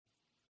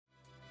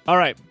All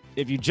right,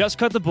 if you just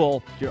cut the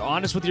bull, you're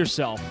honest with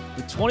yourself,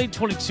 the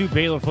 2022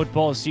 Baylor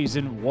football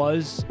season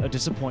was a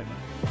disappointment.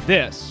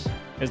 This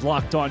is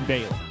Locked On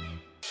Baylor.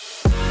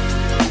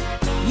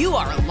 You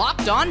are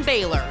Locked On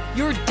Baylor,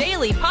 your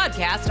daily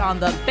podcast on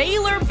the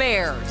Baylor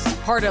Bears,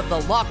 part of the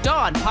Locked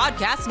On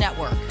Podcast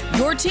Network,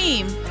 your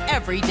team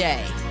every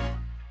day.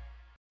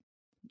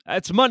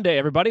 It's Monday,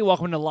 everybody.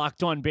 Welcome to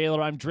Locked On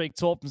Baylor. I'm Drake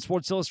Tolt from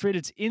Sports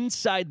Illustrated's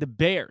Inside the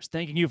Bears.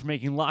 Thanking you for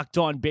making Locked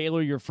On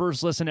Baylor your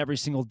first listen every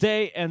single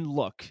day. And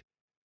look,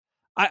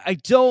 I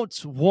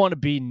don't want to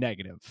be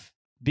negative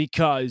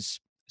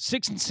because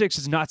 6-6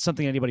 is not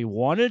something anybody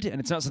wanted, and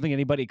it's not something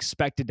anybody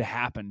expected to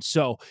happen.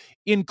 So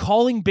in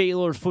calling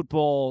Baylor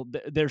football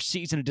their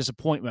season a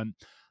disappointment,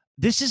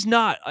 this is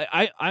not,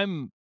 I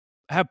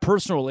have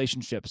personal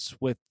relationships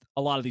with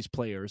a lot of these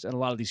players and a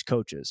lot of these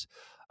coaches.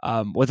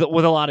 With a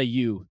lot of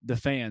you, the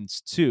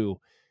fans,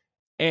 too.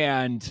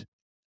 And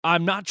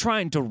I'm not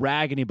trying to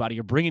rag anybody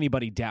or bring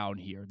anybody down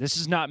here. This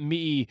is not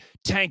me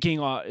tanking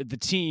the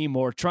team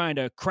or trying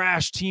to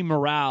crash team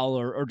morale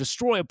or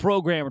destroy a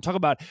program or talk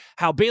about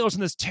how Baylor's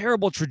in this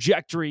terrible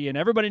trajectory and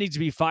everybody needs to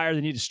be fired,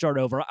 they need to start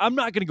over. I'm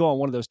not going to go on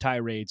one of those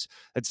tirades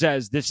that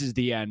says this is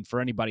the end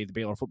for anybody at the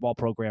Baylor football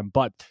program,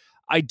 but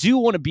I do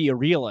want to be a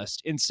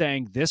realist in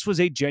saying this was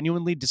a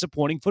genuinely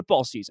disappointing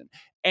football season,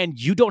 and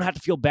you don't have to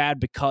feel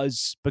bad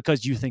because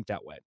you think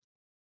that way.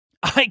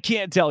 I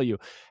can't tell you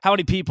how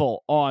many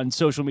people on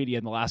social media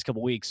in the last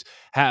couple weeks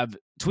have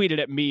tweeted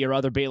at me or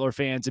other Baylor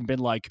fans and been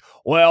like,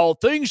 well,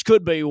 things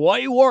could be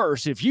way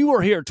worse if you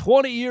were here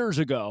 20 years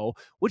ago,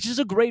 which is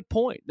a great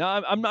point.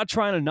 Now, I'm not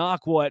trying to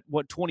knock what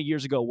 20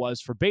 years ago was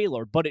for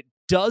Baylor, but it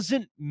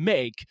doesn't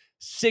make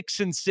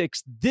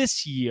 6-6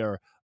 this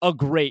year a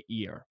great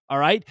year, all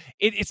right?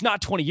 It's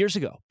not 20 years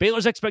ago.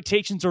 Baylor's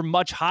expectations are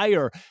much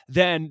higher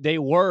than they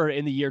were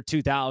in the year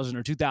 2000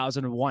 or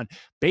 2001.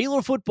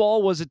 Baylor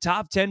football was a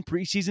top 10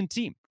 preseason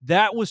team.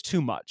 That was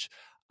too much.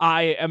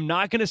 I am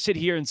not going to sit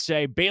here and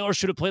say Baylor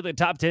should have played like a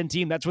top 10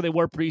 team. That's where they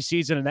were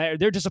preseason,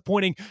 and they're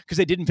disappointing because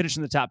they didn't finish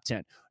in the top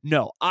 10.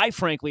 No, I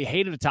frankly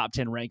hated a top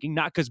 10 ranking,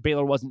 not because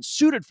Baylor wasn't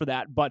suited for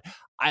that, but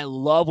I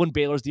love when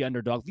Baylor's the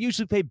underdog. They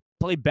usually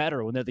play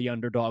better when they're the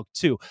underdog,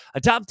 too. A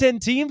top 10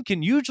 team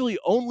can usually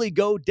only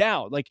go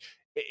down. Like,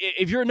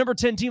 if you're a number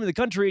 10 team in the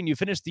country and you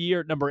finish the year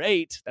at number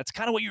 8, that's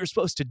kind of what you were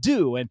supposed to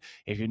do. And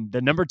if you're the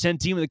number 10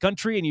 team in the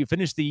country and you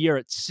finish the year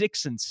at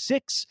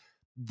 6-6,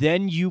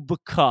 then you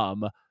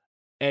become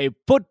a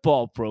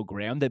football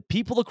program that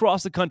people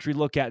across the country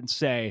look at and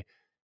say,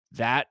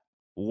 that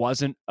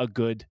wasn't a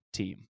good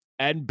team.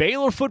 And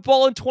Baylor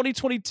football in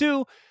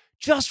 2022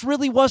 just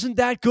really wasn't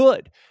that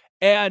good.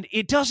 And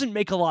it doesn't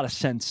make a lot of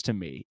sense to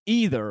me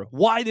either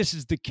why this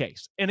is the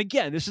case. And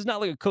again, this is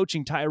not like a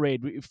coaching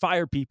tirade,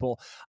 fire people.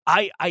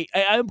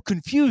 I'm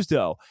confused,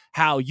 though,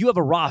 how you have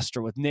a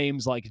roster with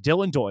names like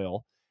Dylan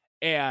Doyle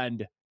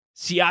and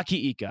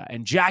Siaki Ika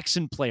and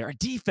Jackson Player, a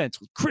defense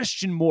with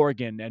Christian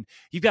Morgan, and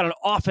you've got an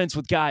offense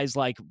with guys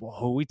like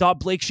who we thought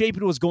Blake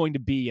Shapen was going to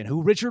be and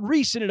who Richard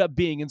Reese ended up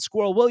being, and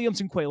Squirrel Williams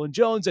and Quaylon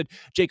Jones and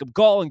Jacob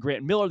Gall and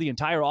Grant Miller. The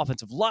entire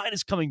offensive line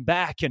is coming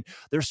back, and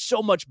there's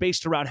so much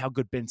based around how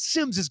good Ben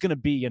Sims is going to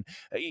be, and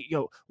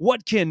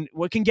what can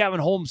Gavin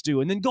Holmes do?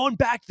 And then going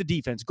back to the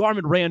defense,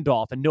 Garmin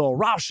Randolph and Noah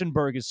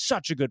Rauschenberg is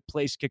such a good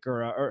place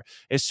kicker, or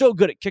is so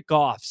good at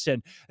kickoffs,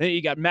 and then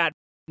you got Matt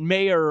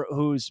Mayer,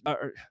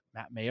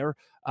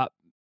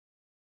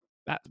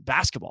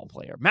 basketball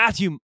player.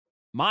 Matthew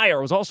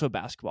Meyer was also a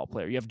basketball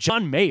player. You have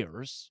John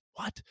Mayers,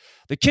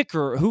 the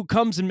kicker, who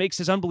comes and makes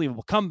this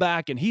unbelievable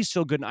comeback, and he's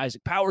so good, and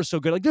Isaac Powers so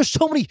good. Like, there's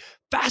so many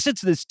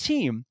facets of this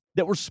team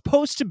that were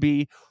supposed to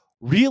be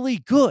really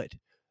good,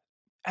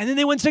 and then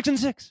they went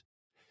 6-6.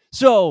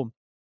 So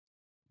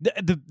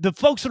the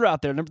folks that are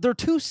out there, there are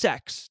two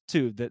sects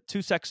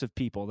of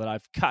people that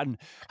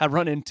I've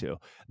run into.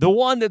 The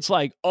one that's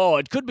like, oh,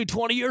 it could be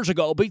 20 years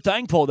ago. Be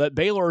thankful that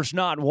Baylor's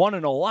not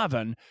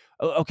 1-11.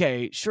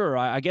 Okay, sure.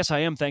 I guess I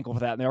am thankful for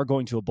that. And they are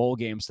going to a bowl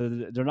game, so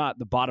they're not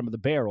the bottom of the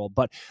barrel.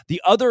 But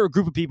the other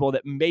group of people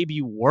that may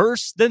be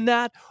worse than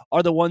that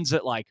are the ones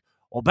that like,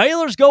 well,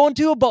 Baylor's going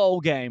to a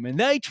bowl game, and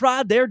they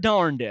tried their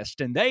darndest,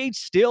 and they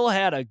still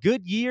had a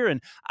good year,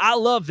 and I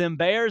love them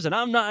Bears, and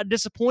I'm not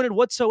disappointed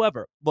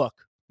whatsoever. Look,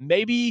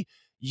 maybe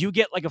you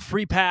get like a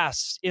free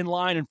pass in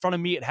line in front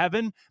of me at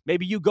heaven.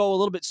 Maybe you go a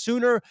little bit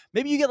sooner.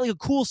 Maybe you get like a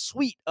cool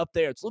suite up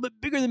there. It's a little bit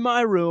bigger than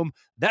my room.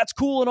 That's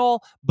cool and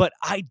all, but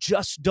I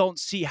just don't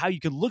see how you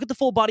can look at the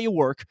full body of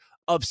work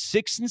of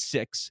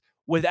 6-6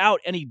 without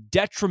any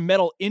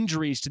detrimental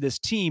injuries to this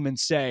team and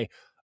say,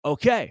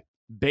 okay,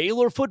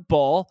 Baylor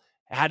football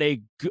had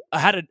a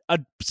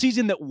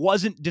season that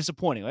wasn't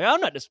disappointing. Like, I'm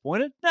not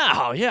disappointed.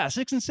 No, yeah,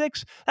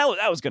 6-6.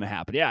 That was going to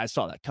happen. Yeah, I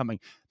saw that coming.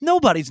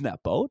 Nobody's in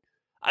that boat.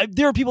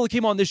 There are people that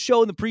came on this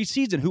show in the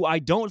preseason who I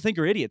don't think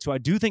are idiots, who I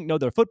do think know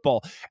their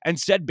football, and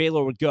said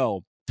Baylor would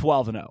go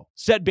 12-0.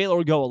 Said Baylor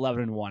would go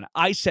 11-1.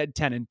 I said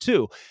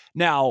 10-2.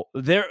 Now,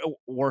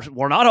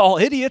 we're not all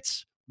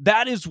idiots.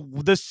 That is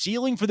the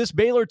ceiling for this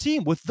Baylor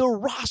team with the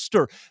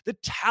roster, the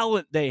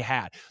talent they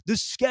had. The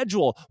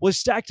schedule was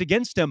stacked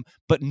against them.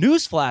 But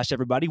newsflash,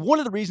 everybody, one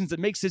of the reasons that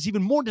makes this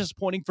even more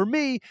disappointing for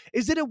me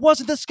is that it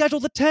wasn't the schedule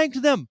that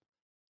tanked them.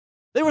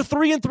 They were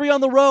 3-3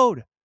 on the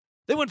road.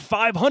 They went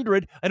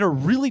 500 and a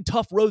really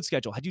tough road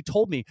schedule. Had you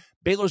told me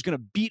Baylor's going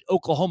to beat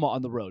Oklahoma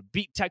on the road,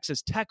 beat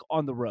Texas Tech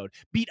on the road,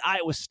 beat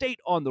Iowa State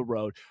on the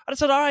road, I'd have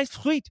said, all right,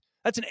 sweet.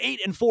 That's an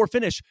 8-4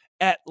 finish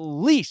at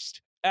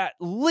least. At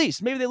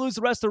least. Maybe they lose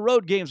the rest of the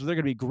road games, but they're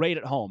going to be great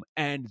at home.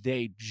 And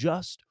they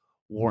just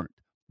weren't.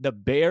 The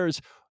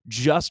Bears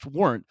just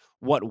weren't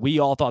what we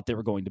all thought they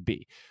were going to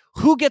be.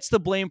 Who gets the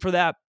blame for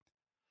that?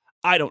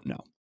 I don't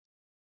know.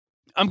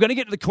 I'm going to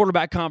get to the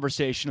quarterback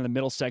conversation in the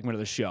middle segment of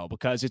the show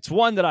because it's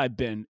one that I've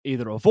been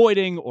either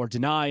avoiding or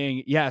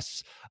denying.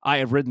 Yes, I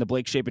have ridden the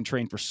Blake Shapen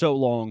train for so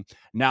long.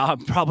 Now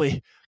I'm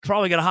probably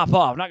going to hop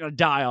off. I'm not going to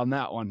die on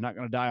that one. Not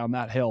going to die on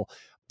that hill.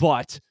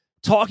 But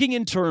talking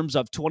in terms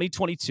of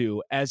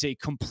 2022 as a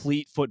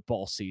complete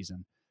football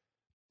season,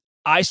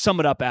 I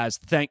sum it up as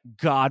thank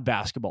God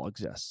basketball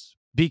exists.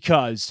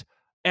 Because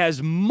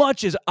as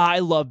much as I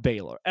love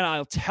Baylor, and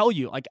I'll tell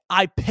you, like,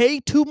 I pay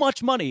too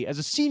much money as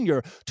a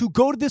senior to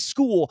go to this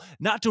school,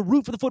 not to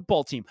root for the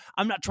football team.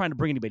 I'm not trying to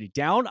bring anybody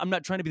down. I'm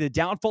not trying to be the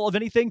downfall of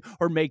anything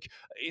or make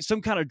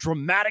some kind of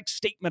dramatic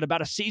statement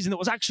about a season that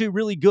was actually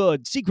really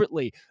good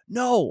secretly.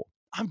 No,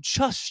 I'm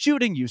just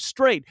shooting you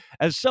straight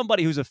as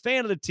somebody who's a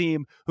fan of the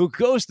team, who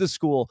goes to the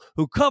school,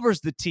 who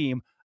covers the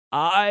team.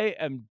 I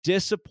am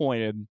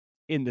disappointed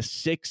in the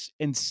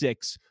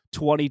 6-6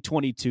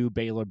 2022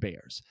 Baylor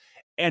Bears.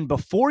 And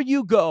before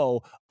you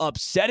go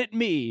upset at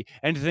me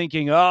and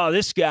thinking, oh,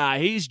 this guy,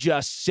 he's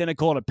just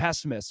cynical and a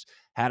pessimist,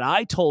 had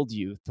I told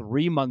you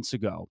 3 months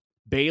ago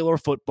Baylor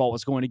football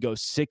was going to go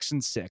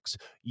 6-6,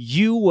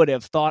 you would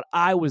have thought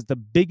I was the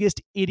biggest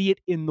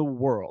idiot in the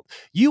world.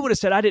 You would have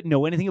said I didn't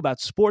know anything about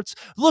sports.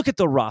 Look at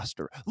the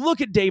roster.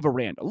 Look at Dave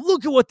Aranda.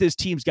 Look at what this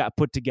team's got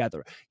put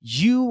together.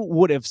 You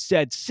would have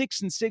said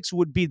 6-6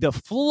 would be the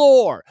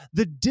floor,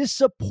 the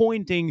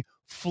disappointing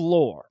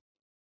floor.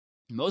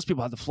 Most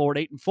people have the floor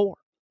at 8-4.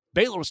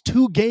 Baylor was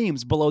 2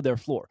 games below their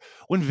floor.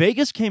 When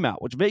Vegas came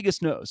out, which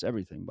Vegas knows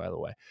everything, by the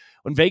way,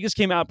 when Vegas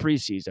came out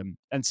preseason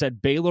and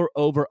said Baylor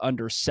over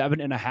under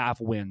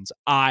 7.5 wins,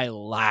 I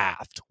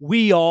laughed.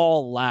 We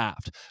all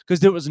laughed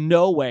because there was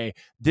no way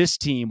this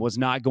team was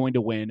not going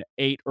to win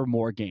 8 or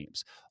more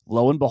games.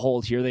 Lo and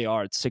behold, here they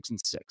are at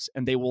 6-6,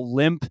 and they will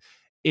limp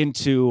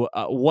into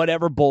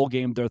whatever bowl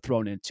game they're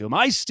thrown into. Am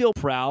I still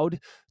proud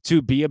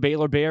to be a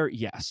Baylor Bear?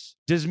 Yes.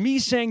 Does me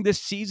saying this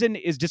season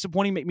is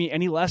disappointing make me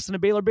any less than a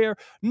Baylor Bear?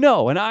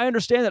 No. And I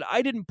understand that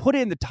I didn't put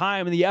in the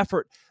time and the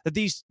effort that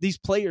these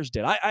players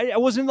did. I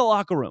wasn't in the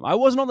locker room. I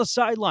wasn't on the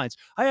sidelines.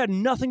 I had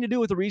nothing to do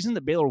with the reason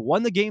that Baylor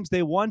won the games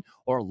they won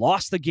or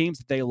lost the games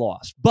that they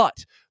lost.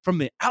 But from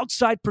the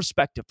outside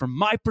perspective, from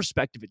my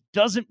perspective, it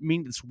doesn't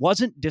mean this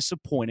wasn't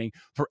disappointing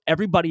for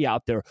everybody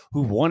out there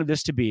who wanted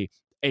this to be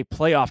a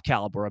playoff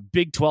caliber, a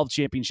Big 12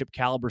 championship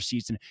caliber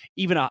season,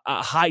 even a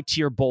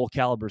high-tier bowl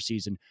caliber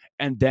season,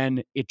 and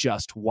then it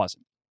just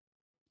wasn't.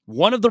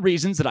 One of the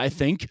reasons that I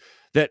think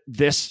that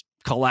this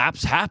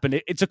collapse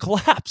happened, it's a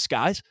collapse,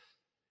 guys.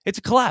 It's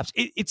a collapse.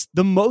 It's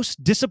the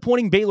most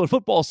disappointing Baylor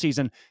football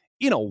season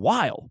in a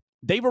while.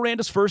 Dave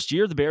Aranda's first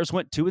year, the Bears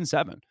went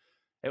 2-7.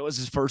 It was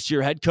his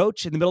first-year head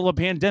coach in the middle of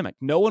a pandemic.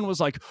 No one was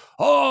like,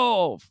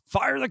 oh,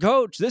 fire the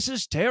coach. This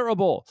is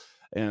terrible.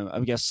 And I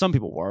guess some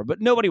people were,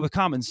 but nobody with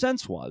common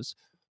sense was.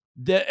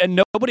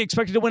 And nobody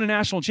expected to win a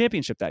national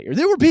championship that year.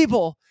 There were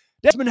people.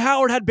 Desmond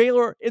Howard had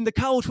Baylor in the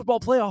college football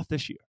playoff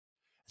this year.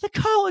 The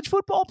college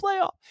football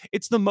playoff.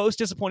 It's the most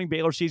disappointing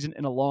Baylor season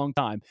in a long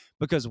time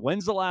because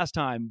when's the last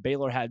time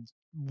Baylor had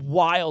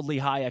wildly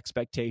high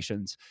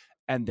expectations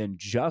and then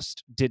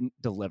just didn't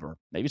deliver?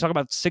 Maybe talk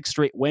about 6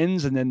 straight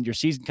wins and then your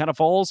season kind of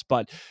falls,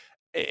 but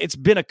it's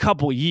been a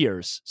couple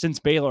years since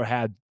Baylor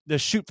had the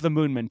shoot for the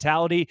moon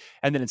mentality.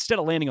 And then instead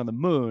of landing on the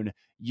moon,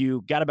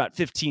 you got about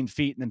 15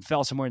 feet and then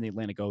fell somewhere in the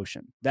Atlantic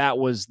Ocean. That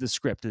was the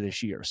script of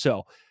this year.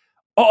 So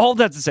all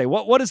that to say,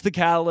 what is the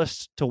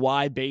catalyst to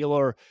why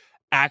Baylor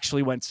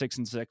actually went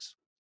 6-6?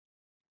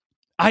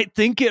 I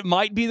think it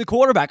might be the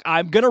quarterback.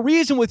 I'm going to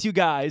reason with you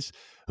guys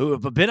who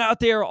have been out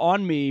there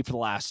on me for the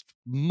last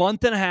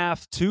month and a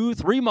half,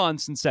 2-3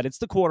 months, and said it's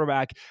the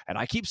quarterback. And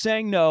I keep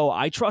saying, no,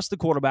 I trust the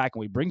quarterback. And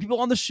we bring people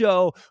on the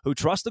show who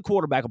trust the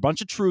quarterback, a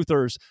bunch of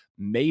truthers.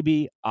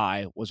 Maybe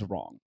I was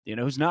wrong. You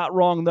know who's not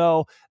wrong,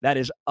 though? That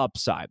is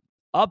Upside.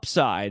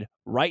 Upside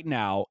right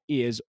now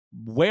is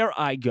where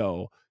I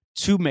go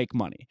to make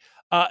money.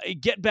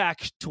 Get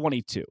Back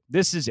 22.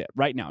 This is it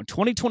right now. In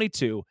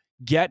 2022,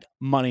 get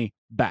money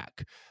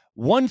back.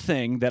 One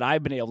thing that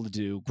I've been able to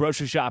do,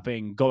 grocery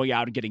shopping, going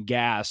out and getting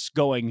gas,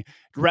 going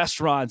to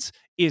restaurants,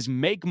 is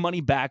make money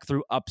back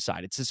through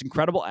Upside. It's this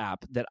incredible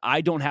app that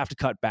I don't have to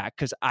cut back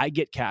because I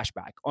get cash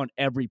back on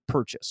every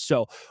purchase.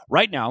 So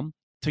right now,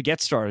 To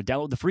get started,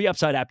 download the free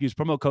Upside app, use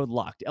promo code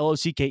LOCKED,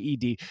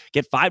 LOCKED,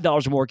 get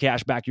 $5 or more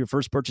cash back your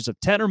first purchase of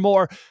 10 or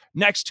more.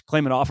 Next,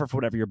 claim an offer for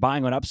whatever you're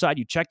buying on Upside.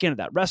 You check in at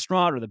that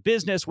restaurant or the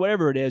business,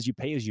 whatever it is, you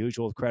pay as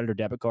usual with credit or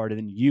debit card, and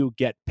then you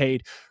get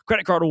paid.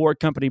 Credit card reward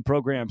company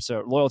programs,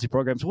 or loyalty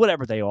programs,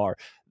 whatever they are,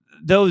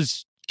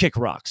 those kick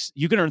rocks.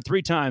 You can earn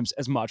 3 times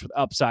as much with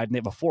Upside, and they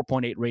have a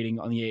 4.8 rating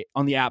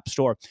on the App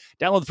Store.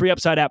 Download the free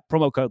Upside app,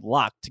 promo code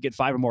LOCKED, to get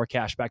 5 or more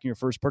cash back in your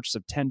first purchase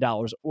of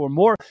 $10 or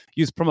more.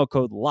 Use promo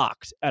code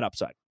LOCKED at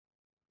Upside.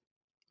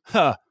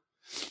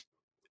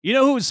 You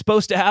know who was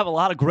supposed to have a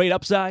lot of great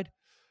upside? It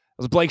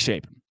was Blake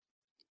Shapen.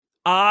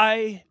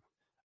 I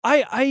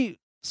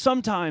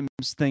sometimes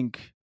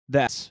think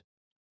that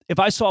if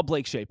I saw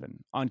Blake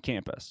Shapen on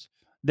campus,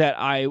 that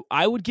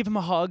I would give him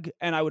a hug,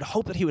 and I would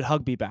hope that he would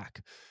hug me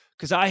back.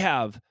 Because I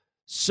have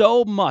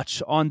so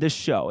much on this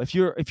show. If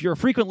you're a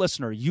frequent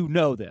listener, you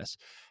know this,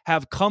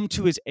 have come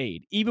to his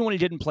aid, even when he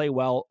didn't play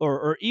well,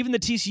 or even the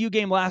TCU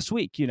game last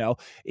week. You know,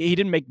 he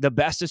didn't make the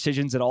best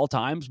decisions at all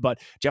times, but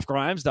Jeff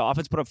Grimes, the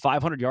offense, put up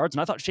 500 yards,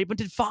 and I thought Shapen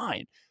did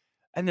fine.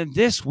 And then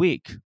this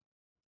week,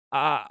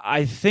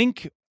 I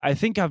think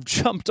I've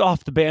jumped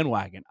off the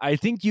bandwagon. I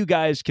think you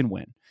guys can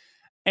win.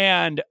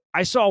 And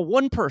I saw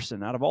one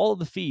person out of all of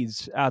the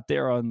feeds out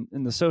there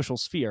in the social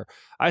sphere.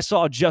 I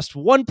saw just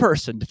one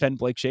person defend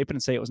Blake Shapen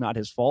and say it was not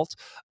his fault.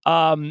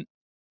 And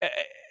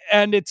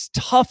it's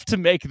tough to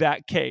make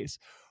that case.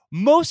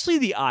 Mostly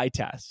the eye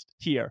test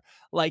here.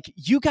 Like,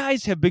 you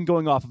guys have been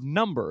going off of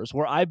numbers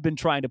where I've been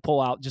trying to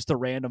pull out just the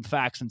random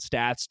facts and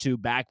stats to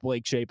back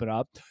Blake Shapen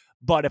up.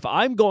 But if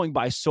I'm going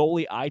by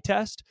solely eye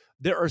test,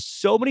 there are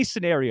so many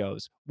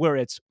scenarios where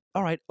it's,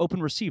 all right,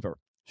 open receiver.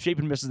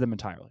 Shapen misses them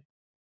entirely.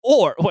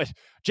 Or what?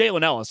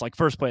 Jalen Ellis, like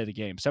first play of the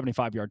game,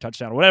 75-yard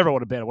touchdown, or whatever it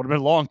would have been. It would have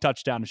been a long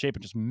touchdown, and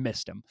Shapen just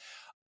missed him.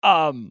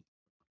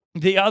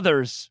 The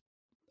others,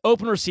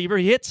 open receiver,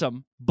 he hits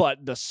him,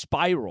 but the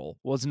spiral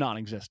was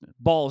non-existent.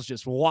 Ball's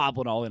just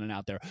wobbling all in and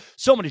out there.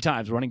 So many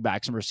times running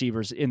backs and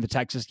receivers in the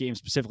Texas game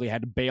specifically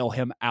had to bail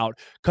him out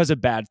because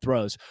of bad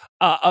throws.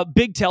 A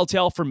big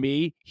telltale for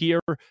me here,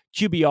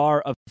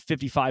 QBR of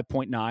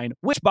 55.9,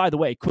 which, by the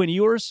way, Quinn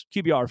Ewers,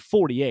 QBR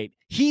 48.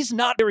 He's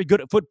not very good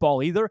at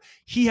football either.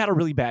 He had a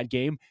really bad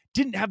game.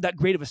 Didn't have that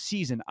great of a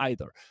season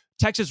either.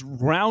 Texas'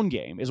 ground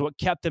game is what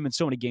kept them in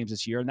so many games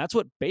this year, and that's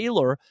what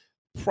Baylor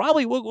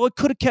probably what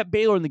could have kept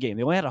Baylor in the game.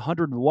 They only had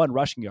 101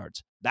 rushing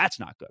yards. That's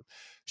not good.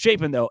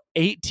 Shapen, though,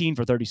 18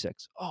 for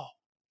 36. Oh,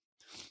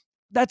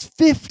 that's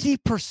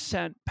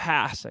 50%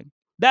 passing.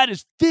 That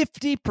is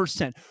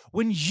 50%.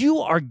 When you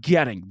are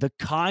getting the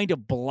kind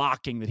of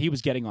blocking that he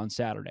was getting on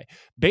Saturday,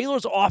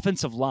 Baylor's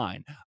offensive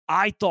line,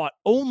 I thought,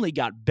 only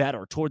got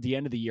better toward the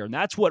end of the year. And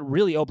that's what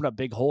really opened up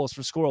big holes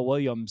for Squirrel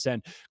Williams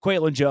and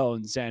Quaylon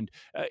Jones and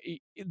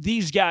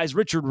these guys,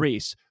 Richard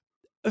Reese.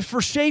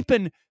 For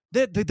Shapen,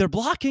 they're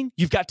blocking.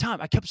 You've got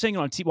time. I kept saying it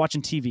on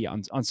watching TV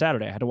on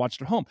Saturday. I had to watch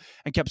it at home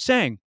and kept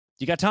saying,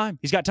 you got time.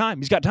 He's got time.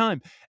 He's got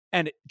time.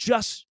 And it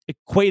just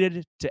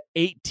equated to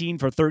 18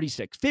 for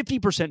 36,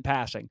 50%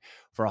 passing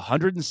for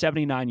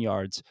 179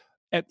 yards.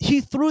 And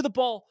he threw the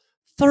ball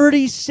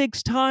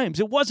 36 times.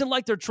 It wasn't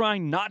like they're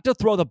trying not to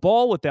throw the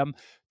ball with them.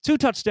 2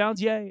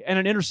 touchdowns, yay, and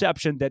an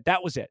interception.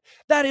 That was it.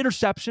 That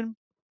interception,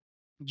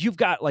 you've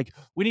got, like,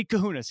 we need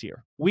kahunas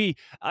here.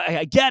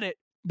 I get it.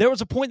 There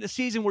was a point in the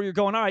season where you're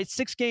going, all right,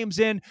 6 games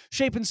in,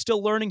 Shapen's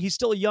still learning. He's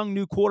still a young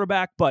new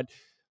quarterback, but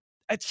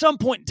at some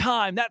point in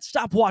time, that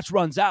stopwatch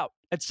runs out.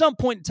 At some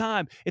point in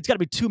time, it's got to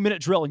be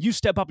 2-minute drill, and you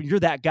step up and you're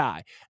that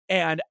guy.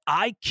 And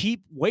I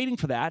keep waiting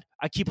for that.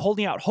 I keep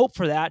holding out hope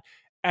for that,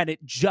 and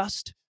it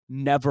just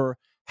never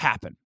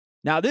happened.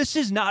 Now, this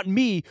is not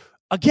me.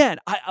 Again,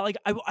 I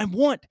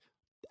want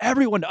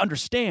everyone to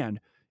understand,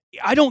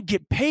 I don't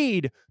get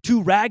paid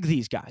to rag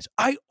these guys.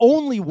 I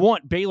only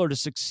want Baylor to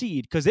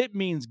succeed because it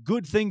means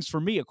good things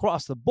for me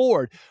across the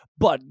board.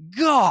 But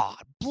God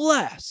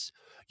bless,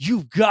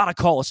 you've got to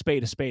call a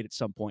spade at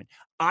some point.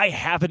 I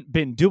haven't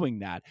been doing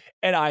that,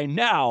 and I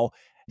now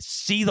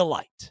see the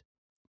light.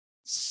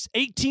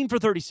 18 for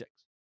 36,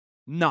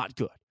 not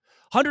good.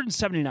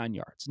 179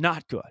 yards,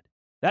 not good.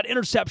 That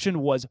interception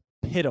was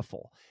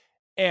pitiful.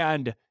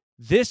 And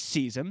this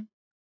season,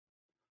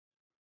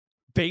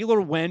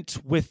 Baylor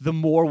went with the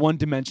more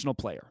one-dimensional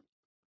player.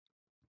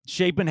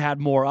 Shapen had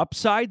more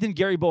upside than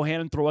Gary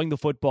Bohannon throwing the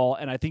football,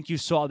 and I think you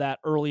saw that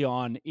early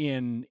on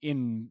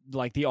in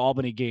like the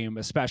Albany game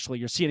especially.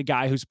 You're seeing a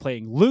guy who's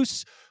playing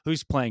loose,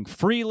 who's playing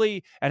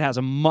freely, and has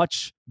a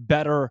much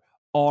better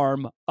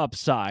arm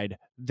upside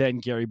than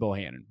Gary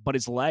Bohannon. But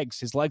his legs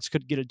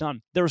couldn't get it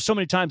done. There were so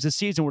many times this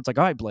season where it's like,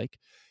 all right, Blake,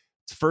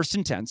 it's 1st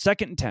and 10,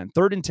 2nd and 10,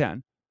 3rd and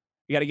 10.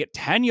 You got to get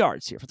 10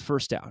 yards here for the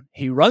first down.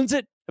 He runs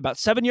it about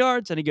 7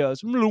 yards, and he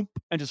goes, and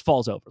just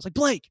falls over. It's like,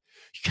 Blake,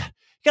 you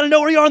got to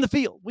know where you are on the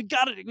field. We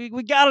got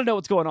to know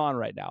what's going on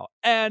right now.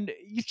 And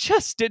you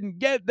just didn't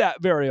get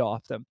that very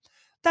often.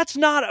 That's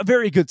not a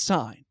very good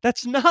sign.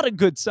 That's not a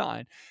good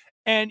sign.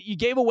 And you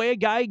gave away a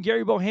guy,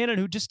 Gary Bohannon,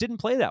 who just didn't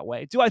play that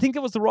way. Do I think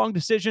it was the wrong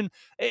decision?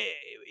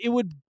 It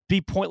would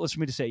be pointless for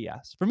me to say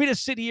yes. For me to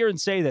sit here and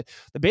say that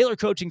the Baylor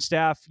coaching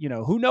staff,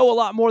 who know a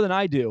lot more than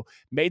I do,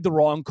 made the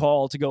wrong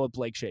call to go with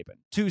Blake Shapen.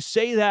 To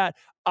say that,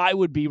 I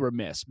would be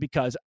remiss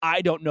because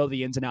I don't know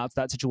the ins and outs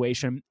of that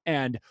situation.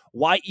 And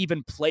why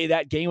even play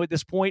that game at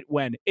this point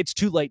when it's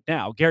too late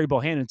now? Gary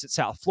Bohannon's at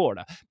South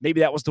Florida. Maybe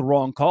that was the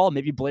wrong call.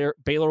 Maybe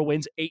Baylor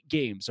wins 8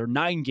 games or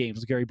 9 games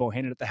with Gary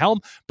Bohannon at the helm.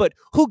 But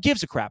who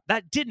gives a crap?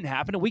 That didn't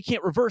happen, and we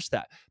can't reverse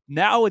that.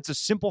 Now it's a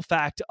simple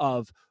fact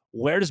of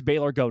where does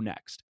Baylor go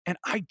next? And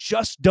I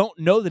just don't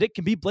know that it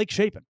can be Blake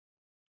Shapen.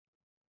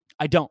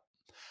 I don't.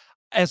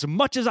 As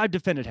much as I've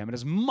defended him and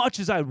as much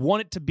as I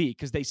want it to be,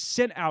 because they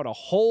sent out a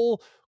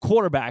whole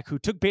quarterback who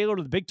took Baylor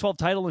to the Big 12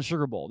 title in the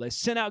Sugar Bowl. They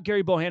sent out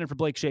Gary Bohannon for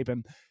Blake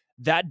Shapen.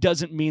 That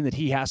doesn't mean that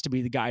he has to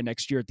be the guy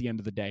next year at the end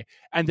of the day.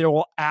 And there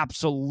will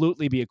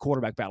absolutely be a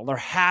quarterback battle. There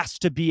has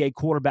to be a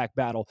quarterback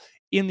battle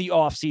in the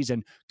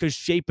offseason because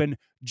Shapen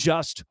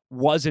just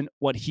wasn't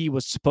what he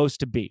was supposed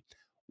to be.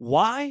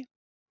 Why?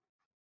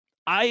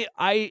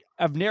 I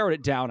have narrowed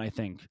it down, I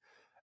think,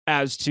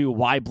 as to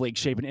why Blake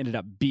Shapen ended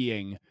up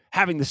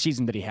having the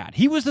season that he had.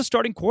 He was the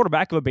starting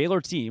quarterback of a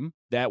Baylor team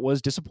that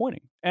was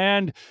disappointing.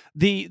 And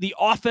the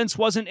offense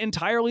wasn't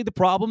entirely the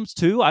problems,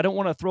 too. I don't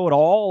want to throw it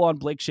all on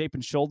Blake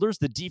Shapen's shoulders.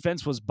 The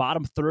defense was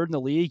bottom third in the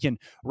league in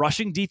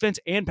rushing defense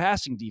and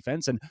passing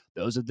defense, and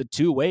those are the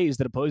two ways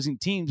that opposing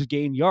teams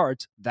gain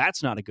yards.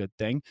 That's not a good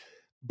thing.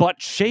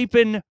 But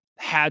Shapen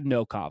had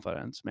no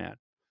confidence, man.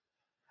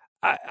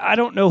 I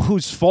don't know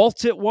whose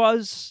fault it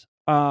was.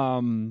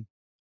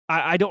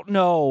 I don't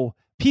know.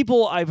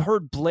 People I've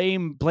heard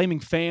blaming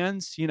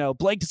fans.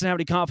 Blake doesn't have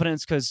any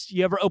confidence because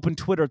you ever open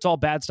Twitter, it's all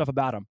bad stuff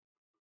about him.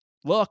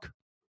 Look,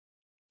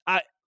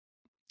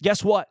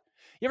 guess what?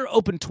 You ever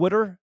open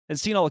Twitter and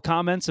seen all the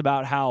comments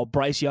about how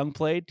Bryce Young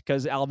played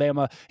because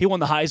Alabama, he won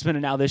the Heisman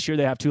and now this year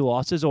they have 2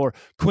 losses, or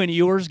Quinn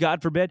Ewers,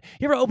 God forbid.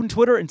 You ever open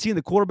Twitter and seen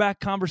the quarterback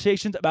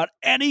conversations about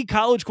any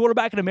college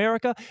quarterback in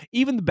America,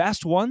 even the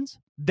best ones?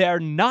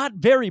 They're not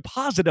very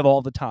positive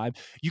all the time.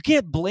 You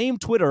can't blame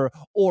Twitter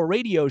or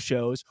radio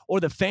shows or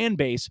the fan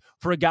base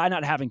for a guy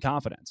not having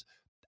confidence.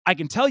 I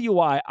can tell you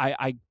why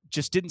I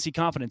just didn't see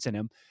confidence in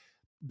him.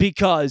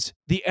 Because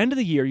the end of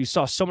the year, you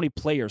saw so many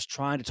players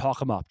trying to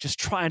talk him up, just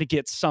trying to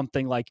get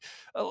something like,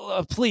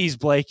 please,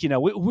 Blake,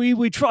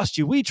 we trust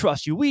you, we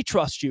trust you, we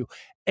trust you.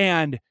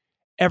 And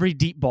every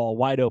deep ball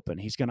wide open,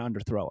 he's going to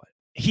underthrow it.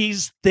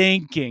 He's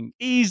thinking,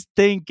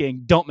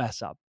 don't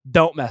mess up.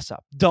 Don't mess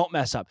up. Don't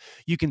mess up.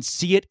 You can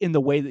see it in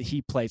the way that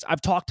he plays. I've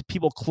talked to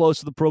people close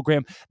to the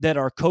program that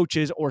are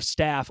coaches or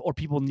staff or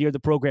people near the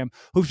program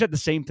who've said the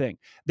same thing,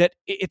 that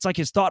it's like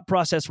his thought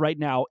process right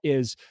now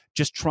is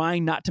just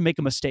trying not to make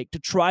a mistake, to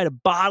try to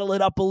bottle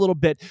it up a little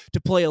bit, to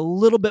play a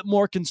little bit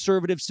more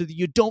conservative so that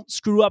you don't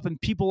screw up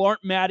and people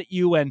aren't mad at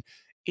you. And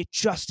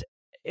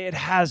it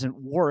hasn't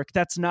worked.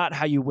 That's not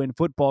how you win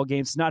football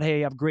games. It's not how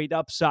you have great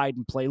upside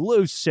and play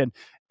loose and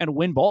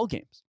win ball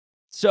games.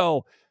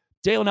 So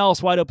Dalen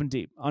Ellis wide open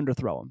deep,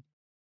 underthrow him.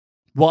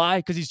 Why?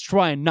 Because he's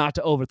trying not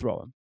to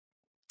overthrow him.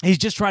 He's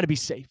just trying to be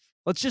safe.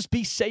 Let's just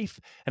be safe,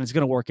 and it's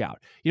going to work out.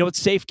 You know what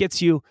safe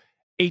gets you?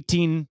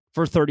 18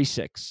 for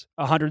 36,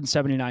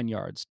 179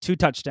 yards, 2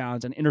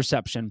 touchdowns, an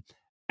interception,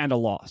 and a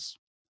loss.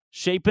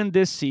 Shapen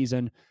this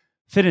season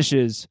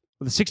finishes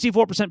with a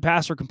 64%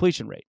 passer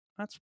completion rate.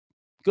 That's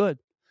good.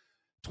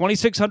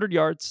 2,600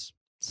 yards,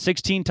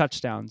 16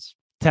 touchdowns,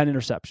 10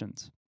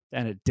 interceptions,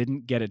 and it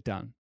didn't get it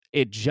done.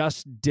 It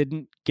just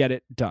didn't get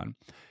it done.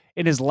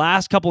 In his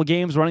last couple of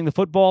games running the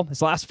football,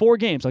 his last 4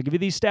 games, I'll give you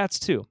these stats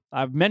too.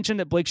 I've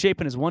mentioned that Blake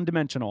Shapen is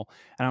one-dimensional,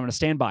 and I'm going to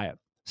stand by it.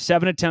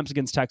 7 attempts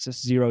against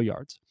Texas, 0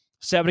 yards.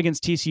 7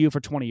 against TCU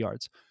for 20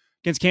 yards.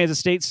 Against Kansas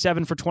State,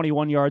 7 for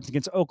 21 yards.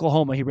 Against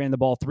Oklahoma, he ran the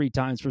ball 3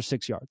 times for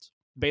 6 yards.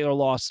 Baylor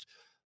lost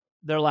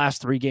their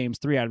last 3 games,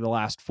 3 out of the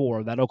last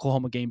 4, that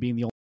Oklahoma game being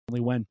the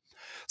only win.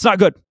 It's not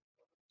good.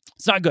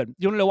 It's not good.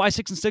 You want to know why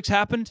 6-6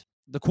 happened?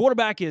 The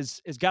quarterback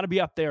is got to be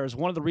up there as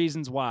one of the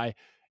reasons why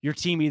your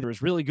team either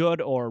is really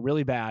good or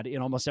really bad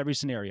in almost every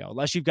scenario.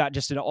 Unless you've got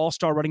just an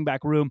all-star running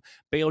back room,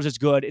 Baylor's is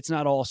good. It's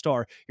not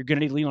all-star. You're going to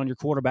need to lean on your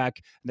quarterback,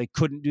 and they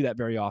couldn't do that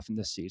very often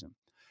this season.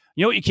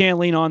 You know what you can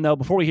lean on, though?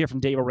 Before we hear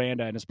from Dave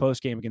Aranda in his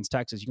postgame against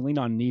Texas, you can lean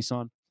on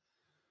Nissan.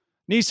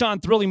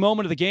 Nissan, thrilling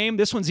moment of the game.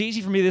 This one's easy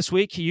for me this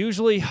week.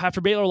 Usually,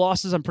 after Baylor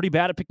losses, I'm pretty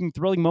bad at picking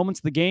thrilling moments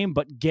of the game,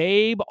 but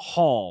Gabe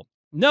Hall.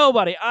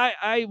 Nobody.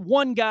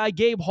 One guy,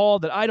 Gabe Hall,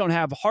 that I don't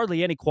have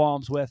hardly any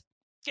qualms with.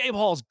 Gabe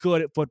Hall's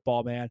good at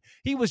football, man.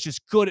 He was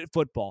just good at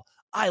football.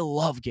 I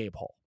love Gabe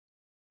Hall.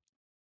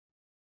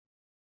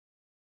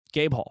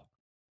 Gabe Hall.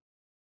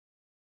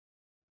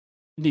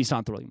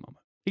 Nissan thrilling moment.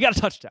 He got a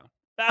touchdown.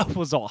 That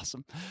was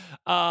awesome.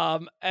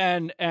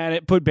 And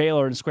it put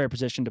Baylor in square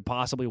position to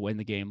possibly win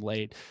the game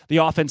late. The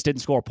offense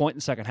didn't score a point in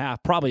the second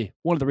half. Probably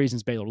one of the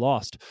reasons Baylor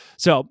lost.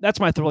 So that's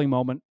my thrilling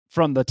moment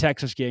from the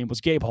Texas game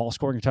was Gabe Hall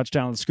scoring a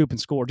touchdown on the scoop and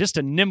score. Just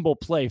a nimble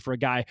play for a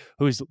guy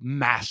who's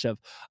massive.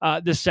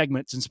 This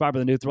segment's inspired by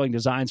the new thrilling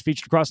designs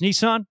featured across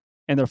Nissan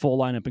and their full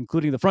lineup,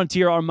 including the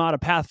Frontier, Armada,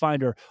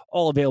 Pathfinder,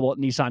 all available at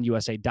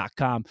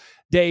nissanusa.com.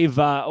 Dave,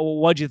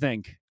 what'd you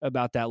think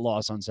about that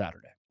loss on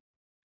Saturday?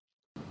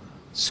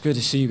 It's good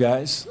to see you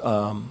guys.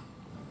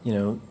 You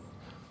know,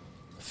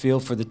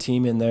 feel for the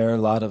team in there. A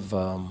lot of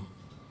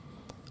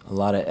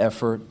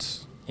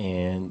effort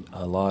and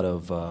a lot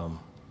of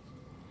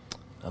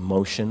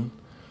emotion.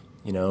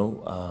 You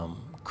know,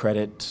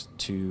 credit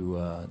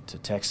to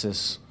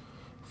Texas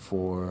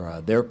for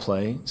their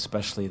play,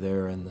 especially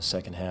there in the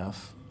second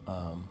half.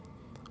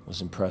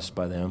 Was impressed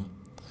by them,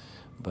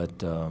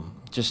 but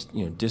just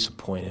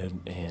disappointed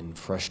and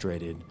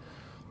frustrated,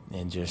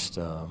 and just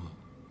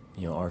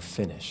our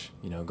finish.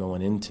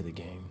 Going into the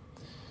game,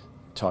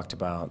 talked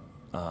about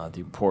the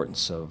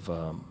importance of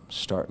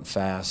starting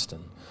fast,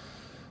 and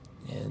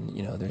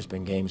there's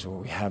been games where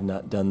we have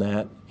not done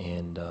that,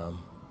 and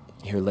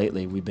here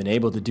lately we've been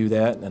able to do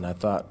that, and I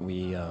thought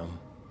we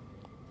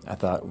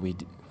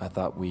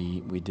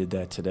did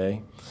that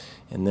today,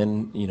 and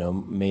then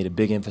made a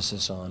big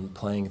emphasis on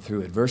playing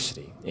through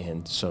adversity,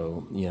 and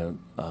so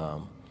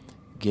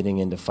getting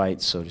into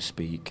fights, so to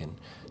speak, and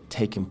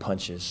taking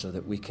punches so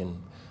that we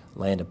can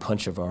land a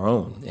punch of our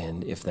own,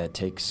 and if that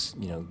takes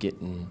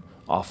getting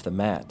off the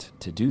mat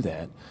to do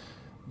that,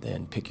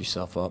 then pick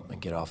yourself up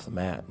and get off the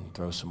mat and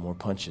throw some more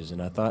punches.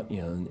 And I thought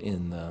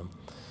in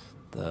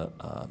the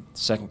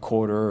second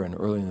quarter and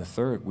early in the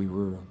third, we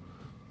were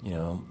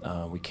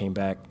we came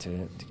back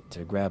to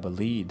grab a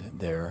lead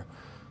there.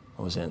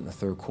 I was in the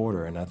third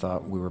quarter, and I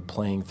thought we were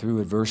playing through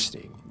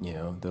adversity.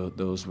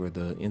 Those were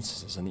the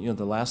instances. And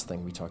the last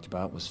thing we talked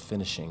about was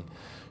finishing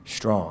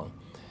strong,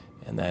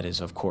 and that is,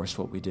 of course,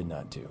 what we did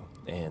not do.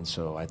 And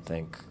so I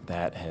think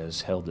that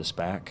has held us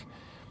back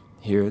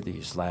here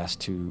these last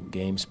two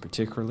games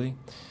particularly.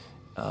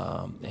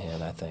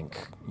 And I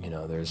think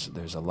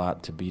there's a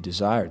lot to be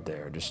desired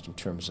there, just in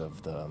terms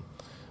of the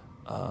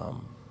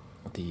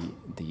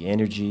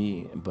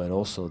energy, but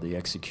also the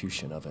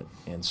execution of it.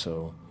 And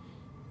so,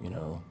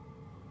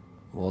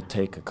 we'll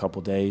take a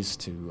couple days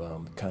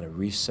to kind of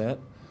reset.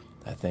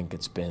 I think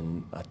it's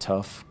been a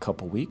tough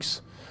couple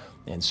weeks,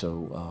 and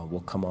so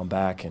we'll come on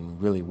back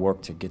and really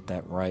work to get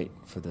that right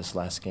for this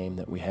last game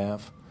that we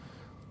have.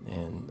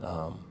 And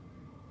I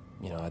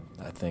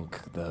think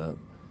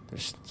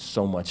there's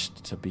so much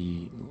to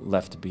be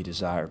left to be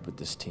desired with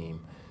this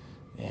team,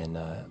 and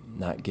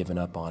not giving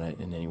up on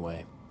it in any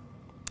way.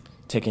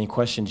 Take any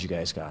questions you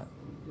guys got.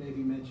 Dave,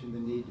 you mentioned the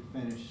need to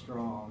finish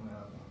strong.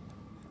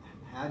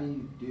 How do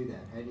you do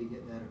that? How do you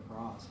get that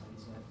across? How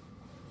does that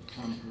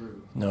come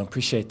through? No, I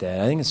appreciate that.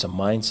 I think it's a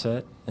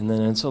mindset, and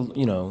then it's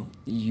you know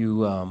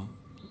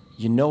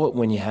it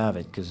when you have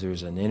it, because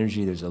there's an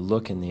energy, there's a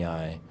look in the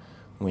eye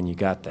when you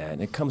got that,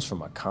 and it comes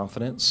from a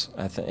confidence,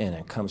 and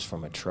it comes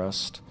from a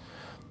trust,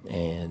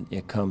 and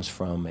it comes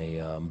from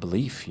a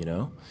belief,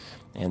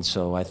 and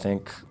so I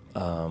think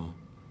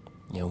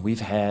we've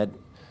had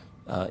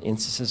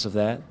instances of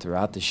that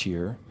throughout this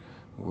year,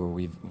 where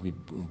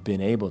we've been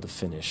able to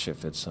finish,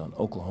 if it's an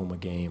Oklahoma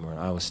game or an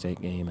Iowa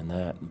State game and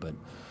that, but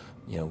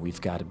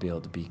we've got to be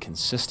able to be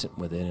consistent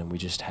with it, and we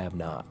just have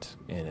not.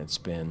 And it's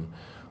been,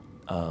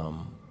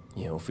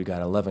 if we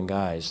got 11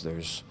 guys,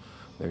 there's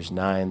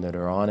 9 that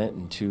are on it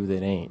and 2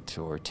 that ain't,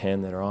 or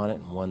 10 that are on it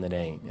and 1 that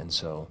ain't, and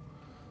so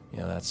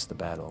that's the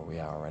battle we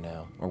have right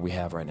now.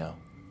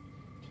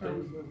 In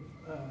terms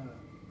of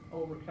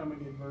overcoming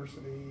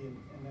adversity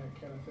and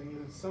that kind of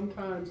thing,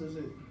 sometimes is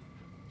it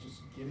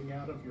just getting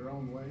out of your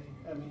own way?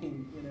 I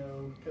mean,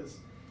 because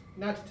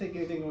not to take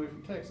anything away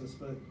from Texas,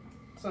 but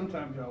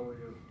sometimes y'all were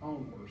your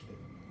own worst enemy.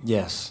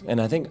 Yes,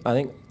 and I think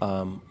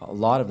a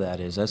lot of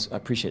that is, I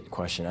appreciate the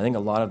question. I think a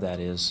lot of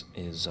that is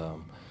the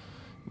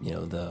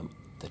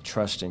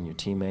trust in your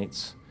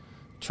teammates,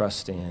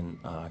 trust in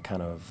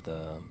kind of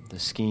the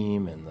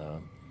scheme and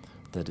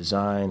the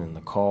design and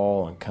the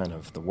call and kind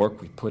of the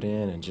work we put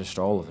in, and just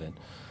all of it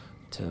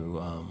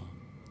to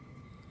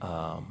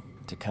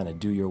kind of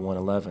do your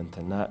 1/11th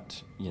and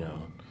not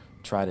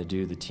try to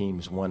do the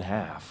team's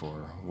 1/2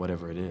 or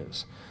whatever it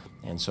is.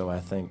 And so I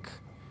think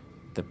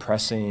the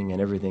pressing and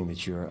everything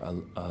that you're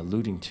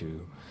alluding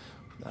to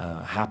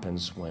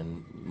happens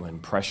when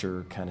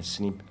pressure kind of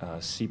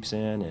seeps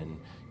in and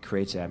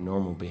creates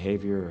abnormal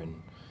behavior.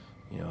 And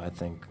I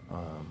think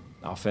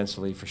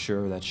offensively, for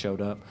sure, that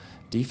showed up.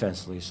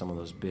 Defensively, some of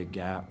those big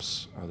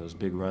gaps or those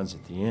big runs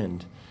at the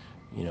end,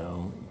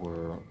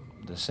 were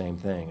the same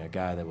thing. A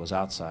guy that was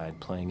outside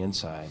playing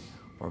inside,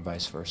 or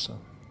vice versa.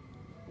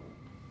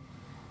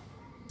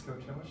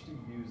 Coach, how much do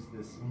you use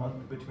this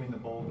month between the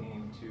bowl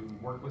game to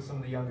work with some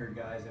of the younger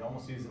guys and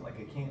almost use it like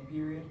a camp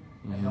period?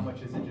 Mm-hmm. And how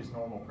much is it just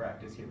normal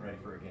practice getting ready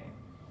for a game?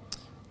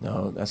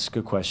 No, that's a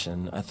good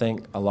question. I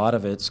think a lot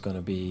of it's going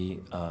to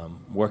be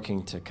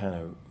working to kind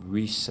of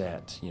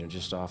reset,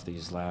 just off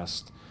these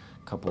last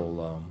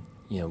couple,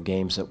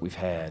 games that we've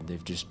had.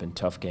 They've just been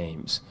tough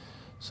games.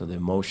 So the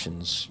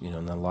emotions,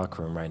 in the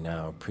locker room right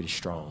now are pretty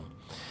strong.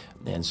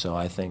 And so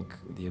I think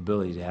the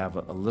ability to have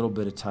a little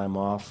bit of time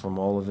off from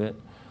all of it,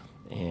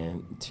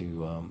 and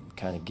to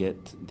kind of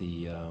get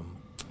the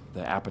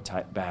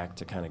appetite back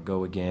to kind of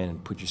go again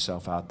and put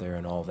yourself out there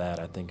and all that,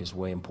 I think is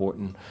way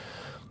important.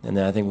 And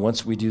then I think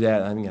once we do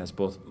that, I think that's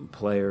both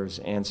players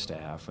and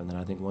staff. And then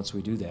I think once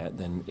we do that,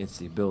 then it's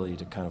the ability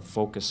to kind of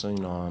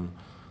focusing on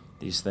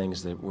these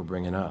things that we're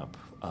bringing up,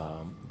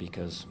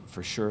 because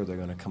for sure they're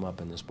going to come up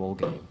in this bowl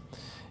game.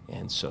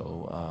 And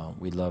so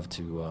we'd love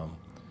to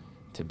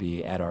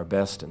be at our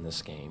best in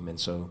this game. And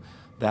so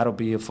that'll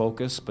be a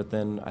focus. But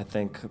then I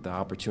think the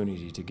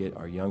opportunity to get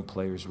our young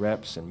players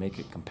reps and make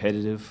it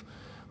competitive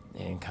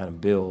and kind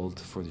of build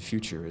for the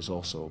future is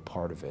also a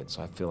part of it.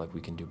 So I feel like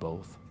we can do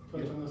both.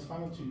 Coach, on those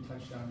final 2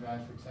 touchdown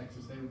drives for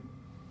Texas, they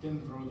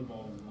didn't throw the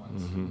ball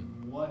once.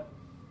 Mm-hmm. What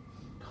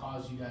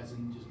caused you guys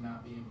in just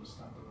not being able to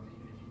stop the run,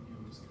 even if you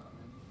knew it was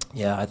coming?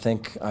 Yeah, I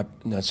think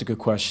that's a good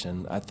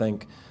question. I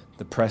think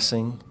the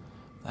pressing,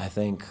 I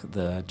think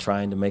the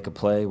trying to make a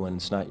play when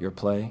it's not your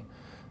play,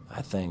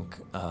 I think,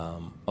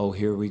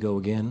 here we go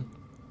again.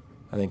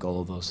 I think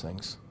all of those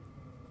things.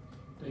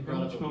 How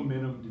much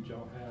momentum did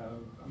y'all have?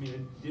 I mean,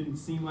 it didn't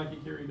seem like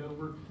it carried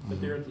over,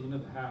 but there at the end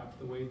of the half,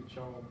 the way that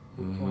y'all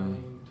were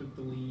playing, took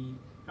the lead,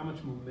 how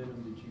much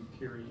momentum did you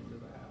carry into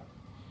the half?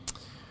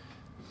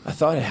 I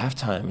thought at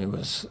halftime it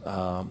was,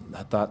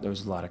 I thought there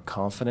was a lot of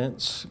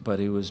confidence, but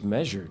it was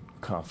measured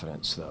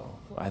confidence, though.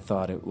 I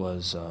thought it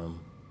was,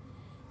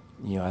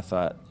 I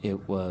thought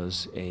it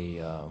was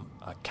a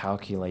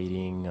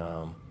calculating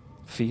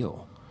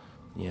feel.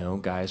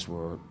 Guys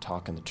were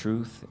talking the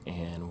truth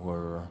and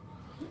were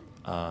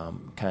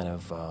kind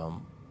of,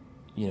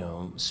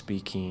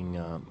 speaking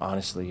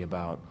honestly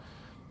about,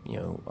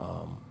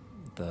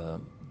 the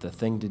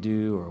thing to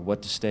do or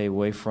what to stay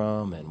away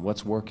from and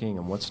what's working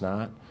and what's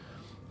not.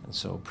 And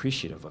so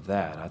appreciative of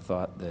that. I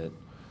thought that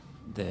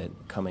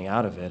coming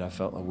out of it, I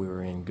felt like we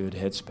were in good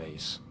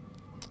headspace.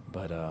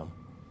 But I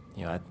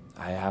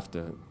have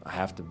to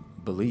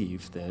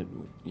believe that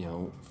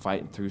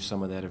fighting through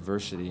some of that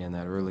adversity in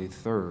that early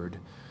third,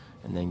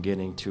 and then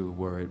getting to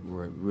where it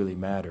really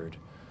mattered,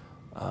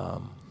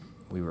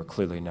 we were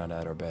clearly not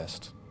at our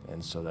best.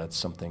 And so that's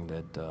something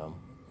that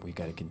we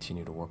got to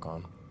continue to work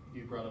on.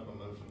 You brought up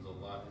emotions a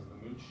lot. Has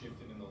the mood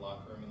shifted in the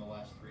locker room in the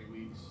last 3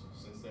 weeks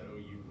since that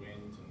OU win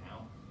to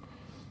now?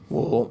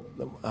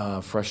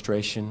 Well,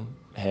 frustration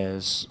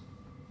is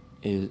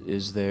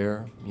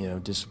there.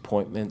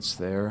 Disappointment's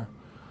there.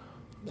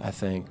 I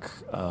think,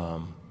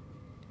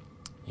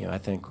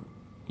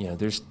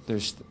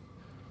 there's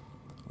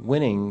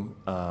winning.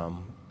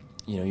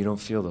 You don't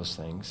feel those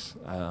things,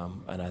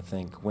 and I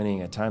think winning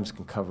at times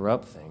can cover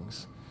up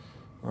things.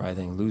 Where I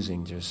think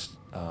losing just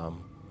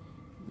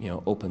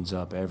opens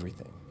up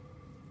everything,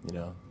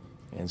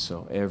 and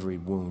so every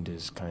wound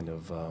is kind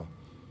of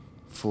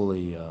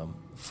fully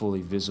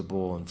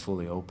visible and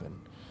fully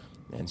open,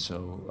 and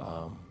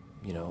so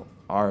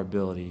our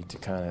ability to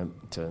kind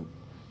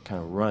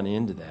of run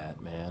into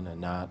that, man,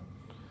 and not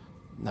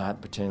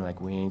pretend like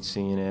we ain't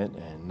seeing it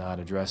and not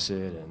address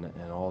it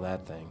and all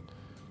that thing,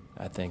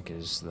 I think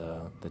is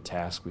the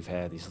task we've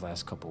had these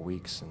last couple of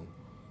weeks, and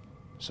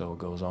so it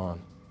goes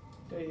on.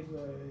 Dave,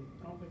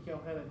 I don't think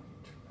y'all had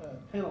a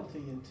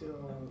penalty until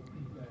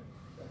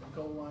that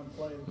goal line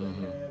play that they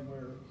had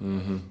where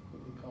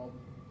what we call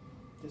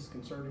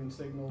disconcerting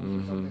signals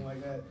or something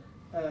like that.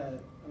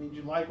 Did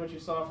you like what you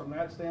saw from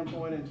that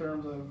standpoint in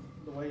terms of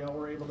the way y'all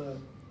were able to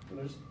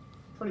just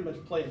pretty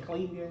much play a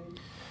clean game?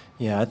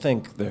 Yeah, I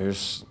think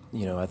there's,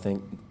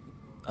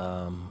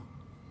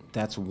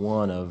 that's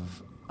one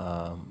of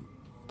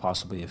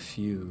possibly a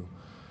few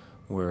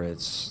where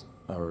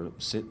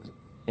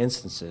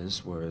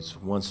instances where it's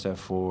one step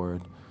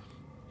forward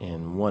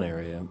in one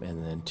area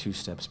and then 2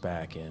 steps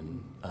back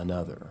in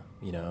another,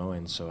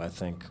 and so I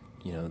think,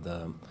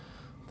 the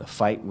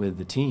fight with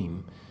the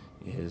team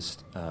is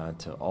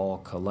to all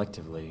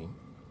collectively,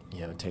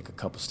 take a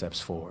couple steps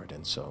forward,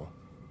 and so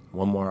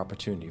one more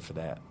opportunity for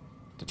that,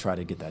 to try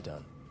to get that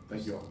done.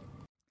 Thank you all.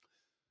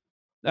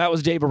 That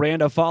was Dave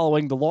Aranda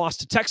following the loss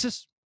to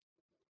Texas.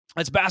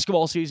 It's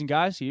basketball season,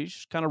 guys. You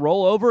just kind of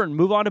roll over and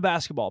move on to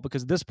basketball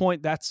because at this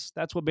point, that's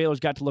what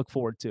Baylor's got to look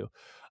forward to.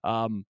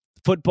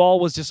 Football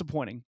was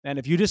disappointing, and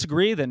if you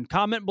disagree, then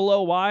comment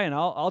below why, and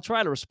I'll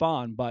try to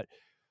respond. But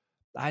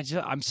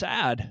I'm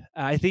sad.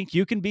 I think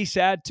you can be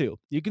sad too.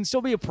 You can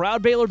still be a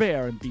proud Baylor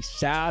Bear and be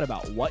sad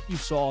about what you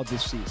saw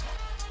this season.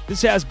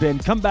 This has been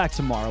Come Back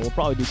Tomorrow. We'll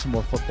probably do some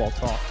more football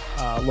talk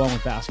along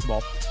with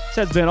basketball. This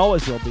has been,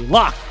 always will be,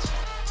 Locked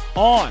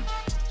On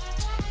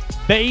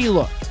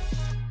Baylor.